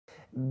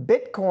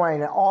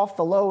Bitcoin off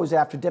the lows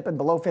after dipping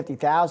below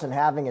 50,000,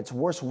 having its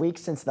worst week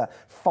since the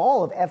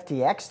fall of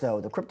FTX,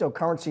 though. The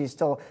cryptocurrency is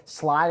still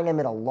sliding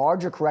amid a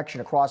larger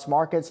correction across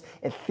markets.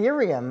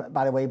 Ethereum,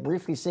 by the way,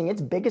 briefly seeing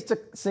its biggest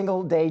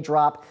single-day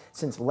drop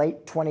since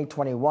late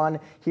 2021.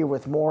 Here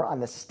with more on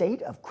the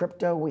state of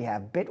crypto, we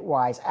have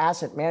Bitwise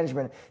Asset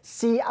Management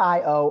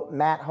CIO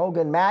Matt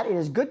Hougan. Matt, it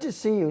is good to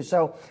see you.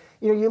 So,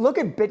 you look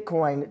at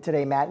Bitcoin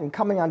today, Matt, and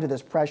coming under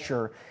this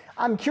pressure.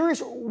 I'm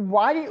curious,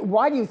 why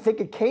do you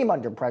think it came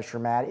under pressure,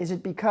 Matt? Is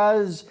it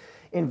because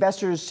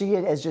investors see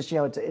it as just,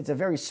 it's a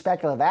very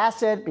speculative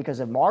asset because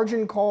of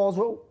margin calls?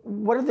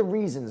 What are the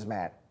reasons,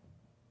 Matt?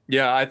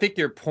 Yeah, I think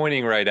you're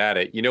pointing right at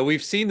it.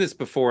 We've seen this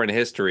before in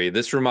history.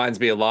 This reminds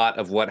me a lot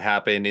of what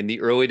happened in the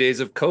early days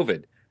of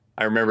COVID.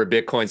 I remember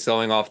Bitcoin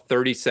selling off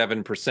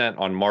 37%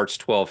 on March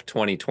 12th,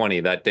 2020.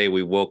 That day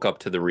we woke up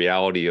to the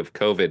reality of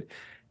COVID.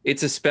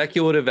 It's a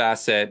speculative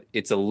asset.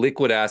 It's a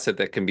liquid asset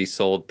that can be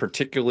sold,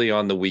 particularly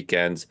on the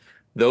weekends.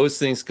 Those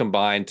things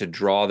combine to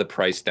draw the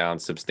price down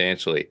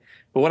substantially.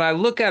 But when I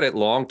look at it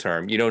long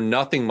term,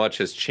 nothing much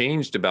has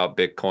changed about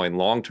Bitcoin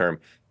long term.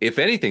 If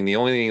anything, the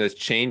only thing that's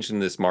changed in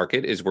this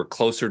market is we're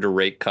closer to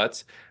rate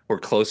cuts. We're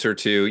closer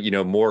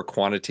to, more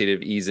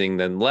quantitative easing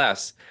than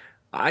less.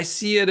 I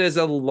see it as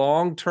a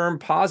long-term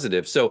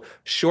positive. So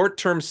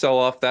short-term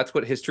sell-off, that's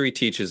what history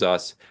teaches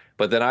us.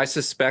 But then I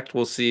suspect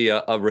we'll see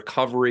a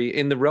recovery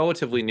in the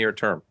relatively near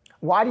term.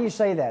 Why do you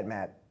say that,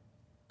 Matt?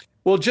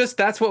 Well, just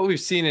that's what we've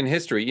seen in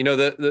history.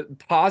 The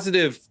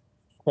positive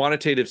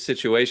quantitative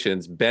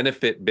situations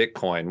benefit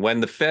Bitcoin. When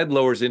the Fed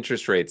lowers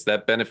interest rates,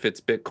 that benefits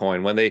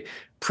Bitcoin. When they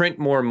print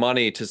more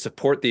money to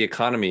support the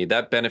economy,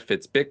 that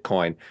benefits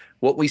Bitcoin.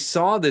 What we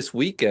saw this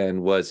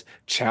weekend was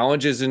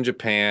challenges in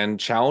Japan,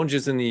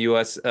 challenges in the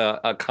U.S.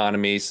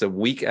 Economy, some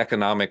weak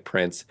economic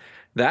prints.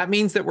 That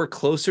means that we're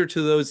closer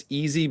to those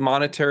easy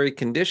monetary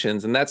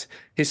conditions, and that's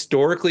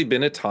historically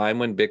been a time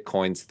when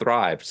Bitcoins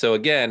thrive. So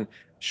again,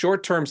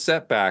 short-term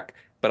setback,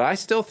 but I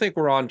still think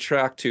we're on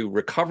track to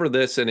recover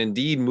this and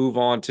indeed move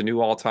on to new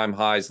all-time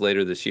highs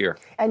later this year.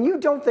 And you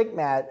don't think,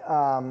 Matt,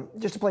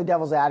 just to play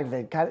devil's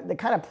advocate, the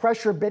kind of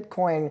pressure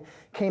Bitcoin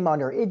came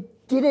under,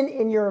 it didn't,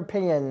 in your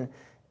opinion,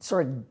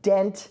 sort of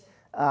dent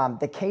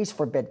the case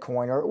for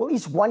Bitcoin, or at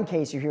least one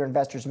case you hear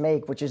investors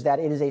make, which is that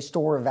it is a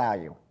store of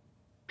value?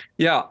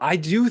 Yeah, I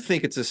do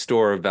think it's a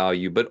store of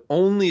value, but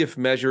only if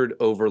measured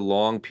over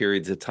long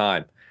periods of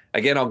time.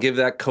 Again, I'll give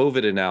that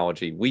COVID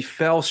analogy. We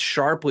fell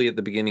sharply at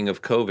the beginning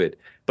of COVID,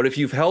 but if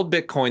you've held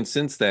Bitcoin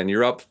since then,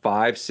 you're up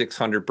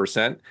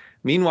 500-600%.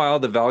 Meanwhile,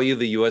 the value of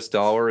the US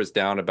dollar is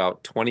down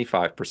about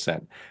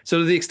 25%. So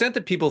to the extent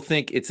that people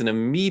think it's an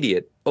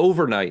immediate,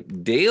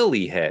 overnight,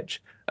 daily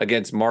hedge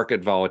against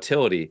market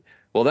volatility,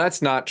 well,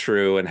 that's not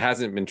true and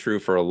hasn't been true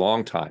for a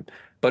long time.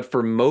 But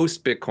for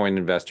most Bitcoin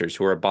investors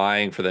who are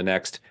buying for the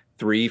next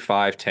 3,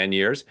 5, 10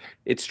 years,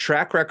 its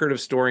track record of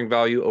storing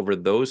value over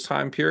those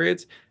time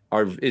periods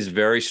is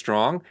very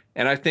strong.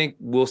 And I think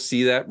we'll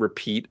see that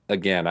repeat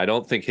again. I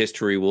don't think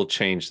history will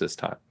change this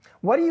time.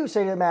 What do you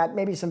say to Matt?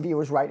 Maybe some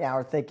viewers right now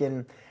are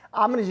thinking,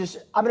 I'm going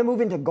to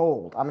move into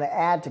gold. I'm going to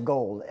add to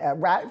gold.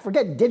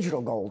 Forget digital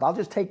gold. I'll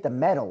just take the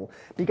metal,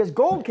 because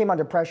gold came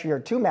under pressure here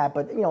too, Matt,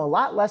 but a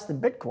lot less than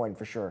Bitcoin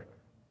for sure.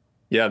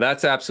 Yeah,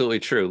 that's absolutely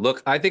true.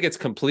 Look, I think it's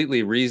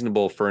completely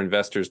reasonable for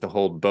investors to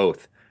hold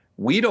both.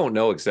 We don't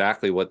know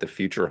exactly what the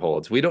future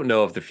holds. We don't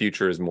know if the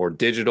future is more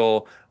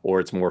digital or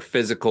it's more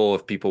physical,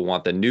 if people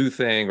want the new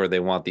thing or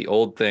they want the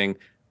old thing.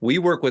 We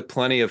work with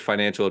plenty of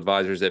financial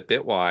advisors at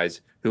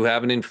Bitwise who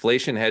have an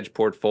inflation hedge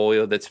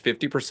portfolio that's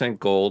 50%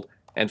 gold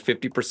and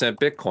 50%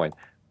 Bitcoin.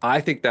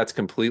 I think that's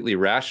completely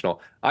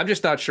rational. I'm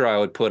just not sure I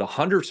would put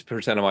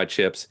 100% of my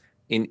chips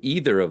in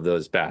either of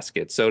those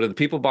baskets. So to the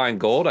people buying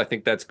gold, I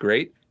think that's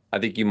great. I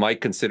think you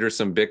might consider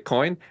some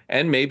Bitcoin,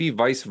 and maybe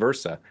vice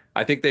versa.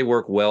 I think they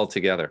work well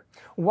together.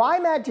 Why,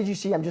 Matt, did you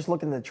see, I'm just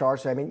looking at the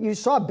charts, I mean, you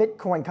saw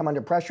Bitcoin come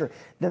under pressure.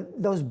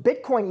 Those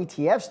Bitcoin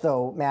ETFs,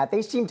 though, Matt,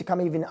 they seem to come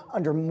even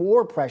under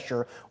more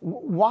pressure.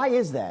 Why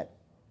is that?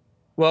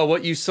 Well,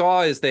 what you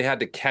saw is they had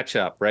to catch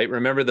up, right?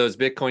 Remember, those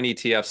Bitcoin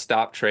ETFs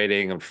stopped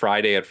trading on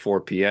Friday at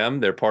 4 p.m.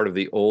 They're part of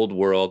the old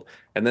world,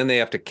 and then they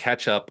have to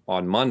catch up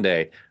on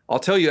Monday. I'll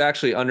tell you,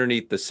 actually,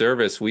 underneath the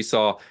surface, we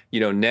saw,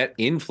 net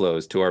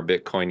inflows to our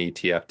Bitcoin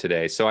ETF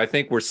today. So I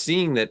think we're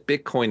seeing that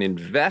Bitcoin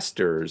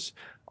investors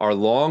are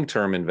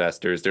long-term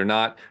investors. They're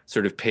not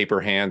sort of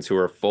paper hands who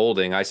are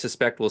folding. I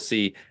suspect we'll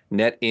see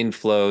net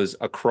inflows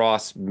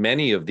across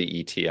many of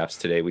the ETFs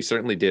today. We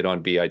certainly did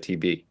on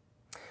BITB.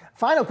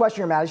 Final question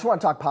here, Matt. I just want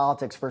to talk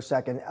politics for a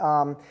second.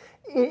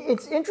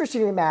 It's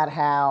interesting to me, Matt,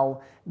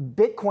 how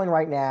Bitcoin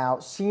right now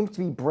seems to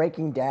be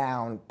breaking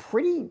down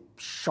pretty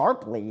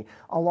sharply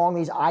along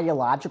these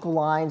ideological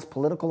lines,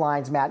 political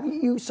lines. Matt,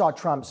 you saw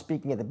Trump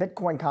speaking at the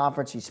Bitcoin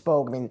conference. He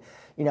spoke. I mean,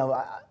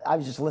 I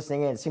was just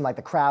listening in. It seemed like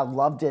the crowd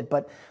loved it.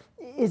 But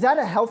is that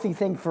a healthy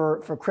thing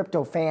for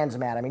crypto fans,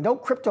 Matt? I mean,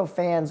 don't crypto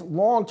fans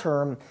long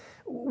term,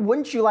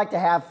 wouldn't you like to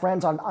have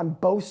friends on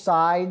both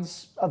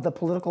sides of the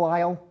political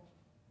aisle?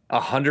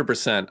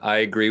 100%. I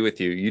agree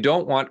with you. You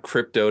don't want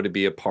crypto to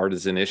be a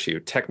partisan issue.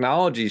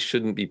 Technology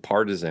shouldn't be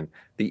partisan.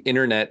 The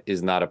internet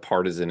is not a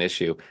partisan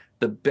issue.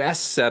 The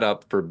best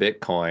setup for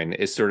Bitcoin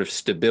is sort of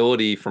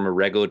stability from a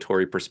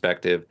regulatory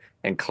perspective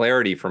and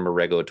clarity from a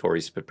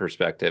regulatory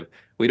perspective.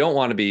 We don't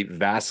want to be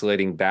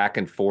vacillating back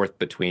and forth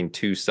between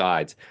two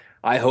sides.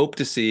 I hope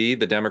to see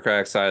the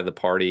Democratic side of the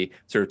party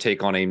sort of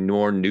take on a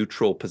more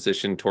neutral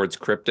position towards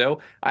crypto.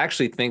 I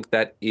actually think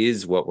that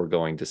is what we're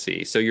going to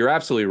see. So you're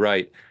absolutely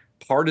right.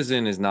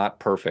 Partisan is not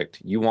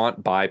perfect. You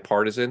want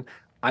bipartisan.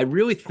 I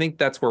really think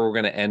that's where we're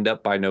going to end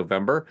up by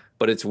November,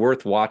 but it's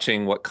worth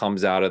watching what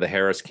comes out of the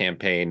Harris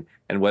campaign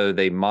and whether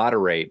they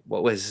moderate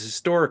what has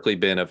historically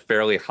been a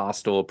fairly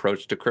hostile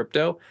approach to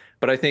crypto.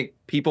 But I think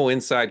people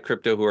inside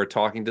crypto who are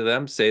talking to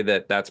them say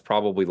that that's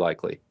probably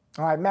likely.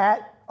 All right,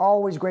 Matt,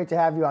 always great to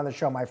have you on the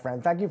show, my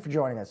friend. Thank you for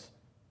joining us.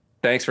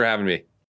 Thanks for having me.